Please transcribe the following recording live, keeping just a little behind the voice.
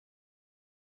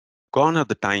Gone are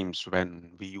the times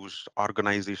when we used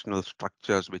organizational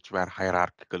structures which were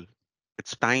hierarchical.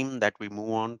 It's time that we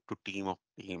move on to team of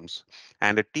teams.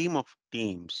 And a team of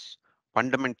teams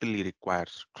fundamentally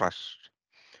requires trust.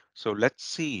 So let's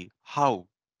see how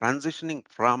transitioning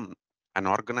from an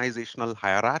organizational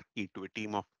hierarchy to a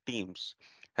team of teams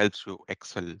helps you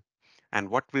excel. And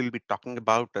what we'll be talking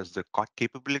about is the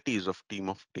capabilities of team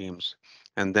of teams.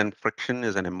 And then friction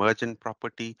is an emergent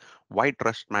property, why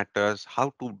trust matters,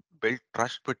 how to build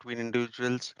trust between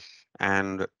individuals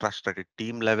and trust at a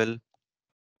team level,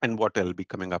 and what I'll be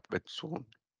coming up with soon.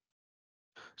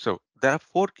 So there are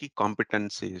four key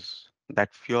competencies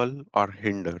that fuel or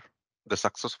hinder the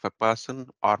success of a person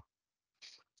or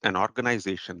an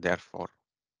organization, therefore.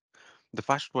 The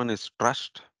first one is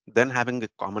trust, then having a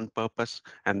common purpose,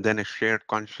 and then a shared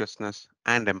consciousness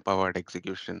and empowered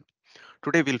execution.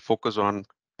 Today, we'll focus on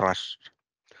trust.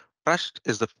 Trust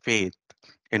is the faith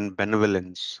in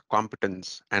benevolence,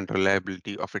 competence, and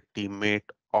reliability of a teammate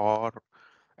or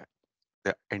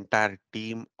the entire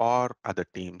team or other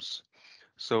teams.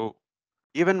 So,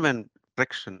 even when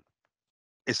friction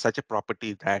is such a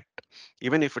property that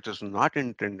even if it is not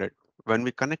intended, when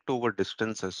we connect over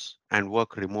distances and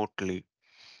work remotely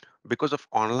because of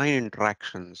online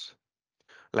interactions,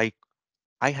 like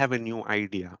I have a new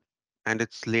idea and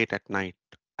it's late at night.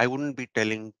 I wouldn't be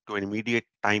telling to an immediate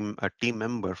time a team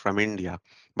member from India,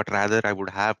 but rather I would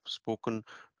have spoken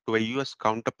to a US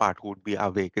counterpart who would be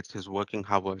awake. It's his working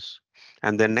hours.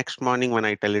 And then next morning when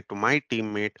I tell it to my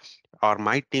teammate or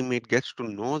my teammate gets to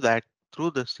know that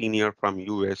through the senior from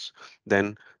US,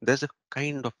 then there's a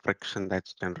kind of friction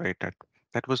that's generated.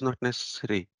 That was not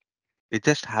necessary. It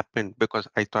just happened because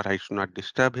I thought I should not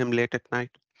disturb him late at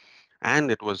night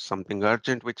and it was something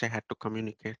urgent which I had to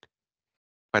communicate.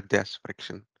 But there's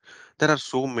friction. There are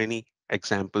so many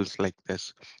examples like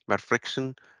this where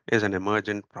friction is an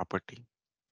emergent property.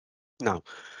 Now,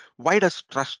 why does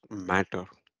trust matter?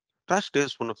 Trust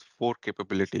is one of the four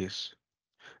capabilities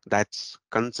that's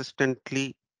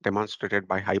consistently demonstrated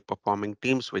by high performing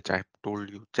teams, which I told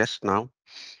you just now.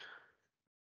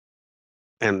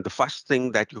 And the first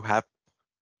thing that you have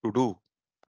to do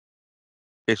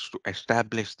is to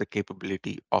establish the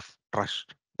capability of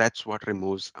trust. That's what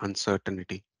removes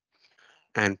uncertainty.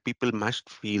 And people must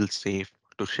feel safe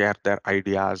to share their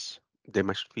ideas. They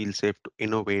must feel safe to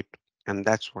innovate. And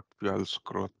that's what fuels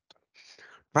growth.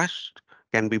 Trust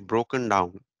can be broken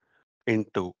down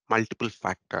into multiple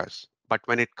factors. But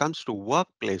when it comes to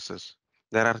workplaces,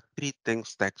 there are three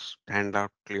things that stand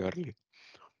out clearly.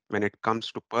 When it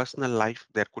comes to personal life,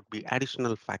 there could be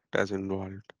additional factors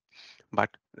involved.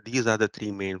 But these are the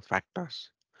three main factors.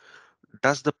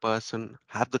 Does the person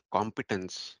have the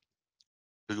competence?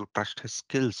 Do you trust his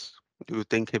skills? Do you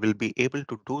think he will be able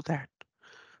to do that?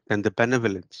 Then the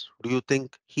benevolence. Do you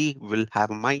think he will have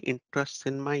my interests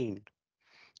in mind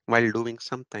while doing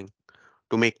something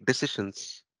to make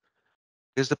decisions?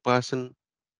 Is the person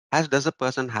does the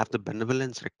person have the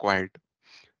benevolence required?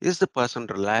 Is the person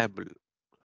reliable?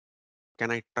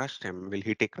 Can I trust him? Will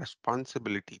he take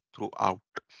responsibility throughout?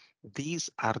 These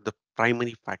are the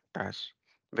primary factors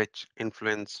which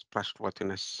influence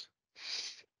trustworthiness.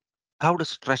 How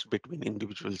does trust between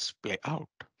individuals play out?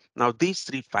 Now, these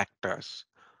three factors,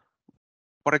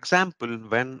 for example,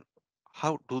 when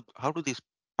how do these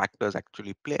factors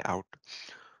actually play out?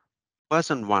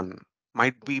 Person one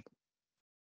might be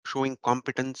showing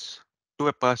competence to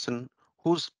a person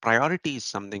whose priority is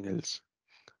something else.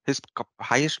 His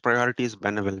highest priority is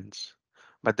benevolence.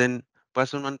 But then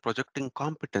person one projecting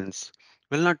competence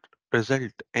will not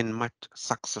result in much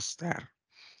success there.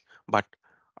 But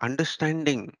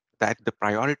understanding that the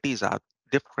priorities are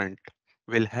different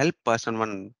will help person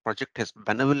one project his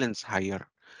benevolence higher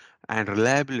and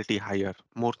reliability higher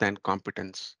more than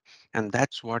competence. And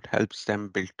that's what helps them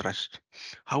build trust.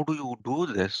 How do you do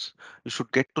this? You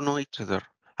should get to know each other.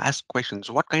 Ask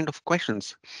questions. What kind of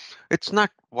questions? It's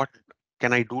not what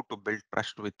can I do to build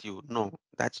trust with you? No,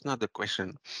 that's not the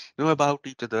question. Know about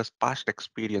each other's past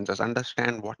experiences,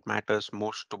 understand what matters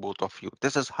most to both of you.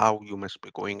 This is how you must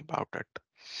be going about it.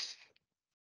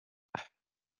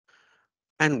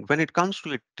 And when it comes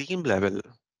to a team level,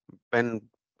 when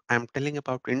I'm telling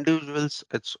about individuals,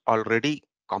 it's already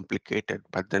complicated,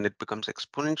 but then it becomes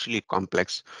exponentially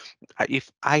complex.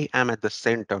 If I am at the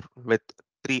center with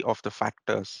three of the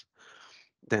factors,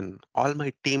 then all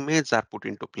my teammates are put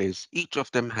into place. Each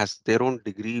of them has their own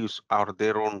degrees or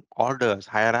their own orders,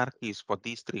 hierarchies for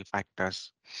these three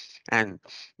factors. And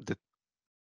the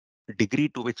degree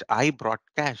to which I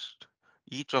broadcast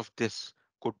each of this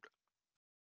could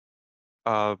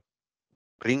uh,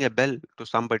 ring a bell to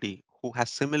somebody who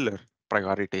has similar.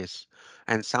 priorities.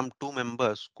 And some two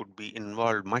members could be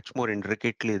involved much more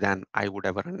intricately than I would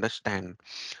ever understand.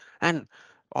 And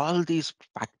all these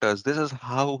factors, this is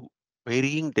how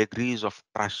varying degrees of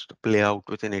trust play out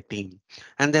within a team.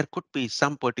 And there could be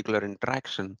some particular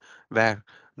interaction where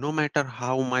no matter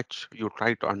how much you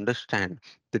try to understand,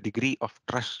 the degree of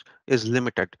trust is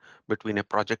limited between a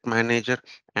project manager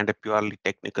and a purely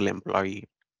technical employee.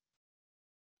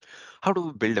 How do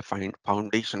we build a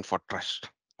foundation for trust?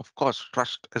 Of course,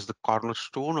 trust is the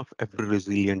cornerstone of every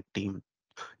resilient team.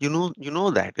 You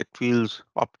know that it feels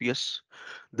obvious.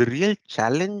 The real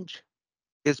challenge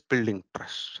is building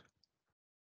trust,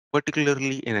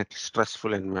 particularly in a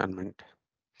stressful environment.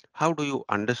 How do you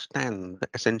understand the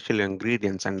essential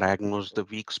ingredients and diagnose the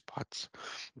weak spots?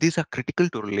 These are critical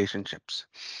to relationships.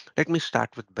 Let me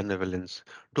start with benevolence.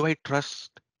 Do I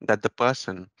trust that the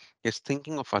person is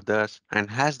thinking of others and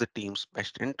has the team's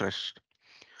best interest?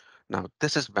 Now,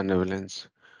 this is benevolence.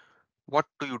 What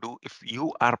do you do if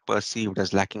you are perceived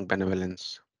as lacking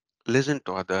benevolence? Listen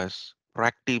to others,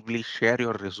 proactively share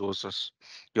your resources.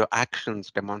 Your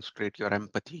actions demonstrate your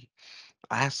empathy.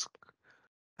 Ask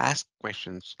Ask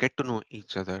questions, get to know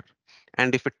each other.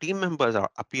 And if a team member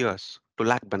appears to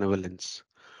lack benevolence,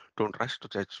 don't rush to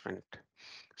judgment.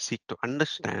 Seek to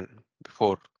understand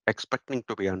before expecting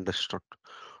to be understood.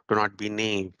 Do not be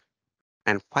naive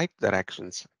and fight their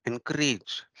actions.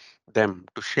 Encourage them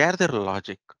to share their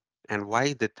logic and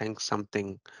why they think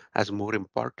something as more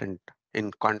important in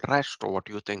contrast to what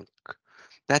you think.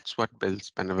 That's what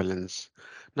builds benevolence.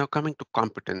 Now, coming to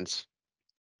competence,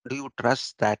 do you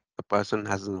trust that the person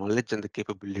has the knowledge and the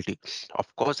capability?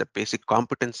 Of course, a basic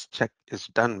competence check is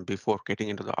done before getting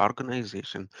into the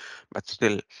organization. But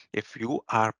still, if you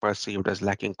are perceived as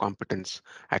lacking competence,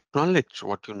 acknowledge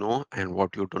what you know and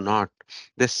what you do not.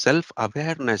 This self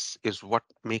awareness is what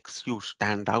makes you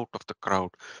stand out of the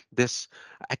crowd. This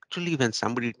actually, when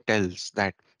somebody tells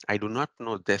that I do not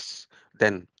know this,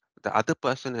 then the other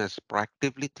person is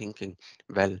proactively thinking,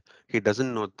 well, he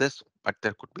doesn't know this, but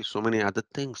there could be so many other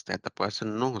things that the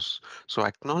person knows. So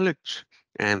acknowledge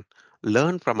and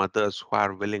learn from others who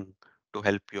are willing to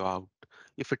help you out.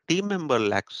 If a team member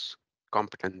lacks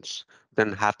competence,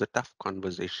 then have the tough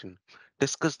conversation.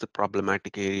 Discuss the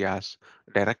problematic areas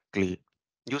directly.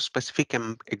 Use specific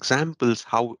examples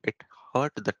how it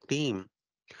hurt the team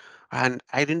and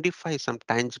identify some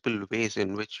tangible ways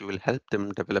in which you will help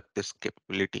them develop this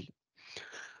capability.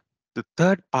 The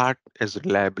third part is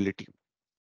reliability.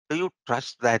 Do you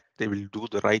trust that they will do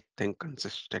the right thing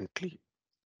consistently?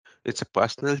 It's a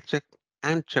personal check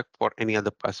and check for any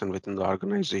other person within the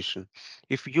organization.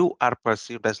 If you are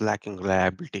perceived as lacking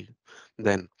reliability,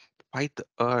 then fight the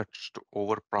urge to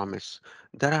overpromise.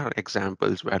 There are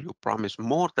examples where you promise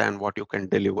more than what you can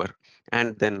deliver,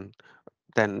 and then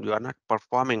you are not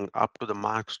performing up to the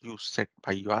marks you set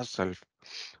by yourself.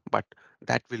 But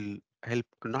that will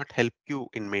not help you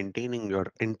in maintaining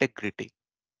your integrity.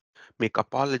 Make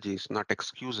apologies, not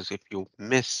excuses if you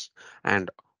miss, and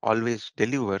always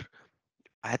deliver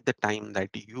at the time that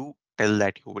you tell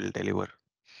that you will deliver.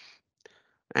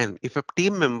 And if a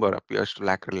team member appears to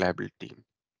lack reliability,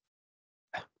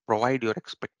 provide your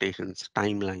expectations,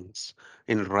 timelines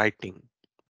in writing.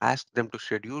 Ask them to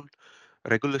schedule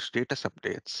regular status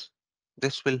updates.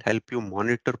 This will help you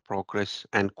monitor progress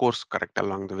and course correct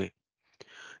along the way.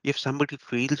 If somebody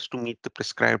fails to meet the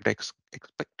prescribed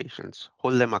expectations,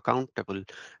 hold them accountable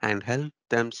and help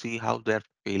them see how their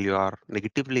failure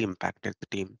negatively impacted the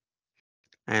team.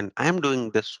 And I'm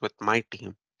doing this with my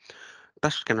team.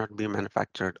 Trust cannot be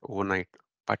manufactured overnight,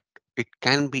 but it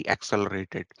can be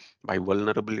accelerated by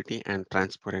vulnerability and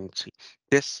transparency.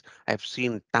 This I've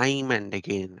seen time and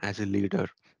again as a leader.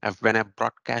 When I've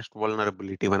broadcast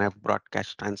vulnerability, when I've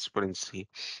broadcast transparency,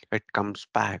 it comes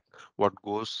back. What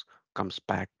goes comes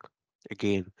back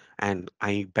again. And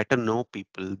I better know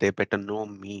people, they better know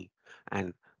me.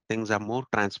 And things are more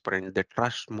transparent, they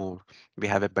trust more. We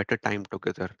have a better time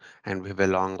together and we have a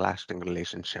long lasting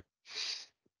relationship.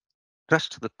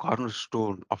 Trust the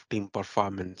cornerstone of team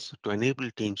performance to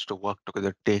enable teams to work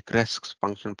together, take risks,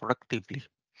 function productively.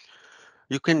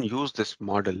 You can use this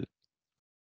model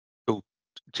to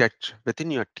judge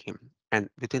within your team and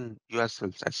within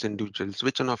yourselves as individuals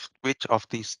which of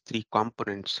these three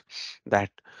components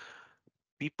that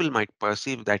people might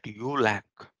perceive that you lack.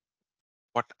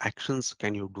 What actions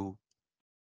can you do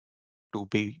to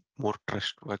be more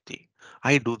trustworthy?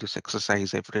 I do this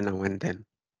exercise every now and then.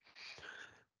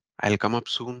 I'll come up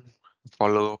soon.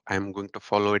 I'm going to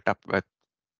follow it up with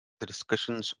the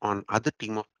discussions on other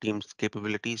teams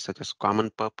capabilities such as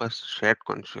common purpose, shared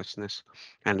consciousness,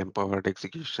 and empowered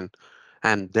execution.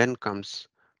 And then comes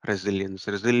resilience.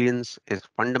 Resilience is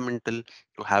fundamental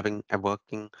to having a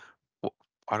working o-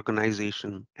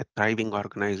 organization, a thriving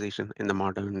organization in the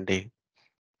modern day.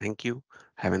 Thank you.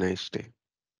 Have a nice day.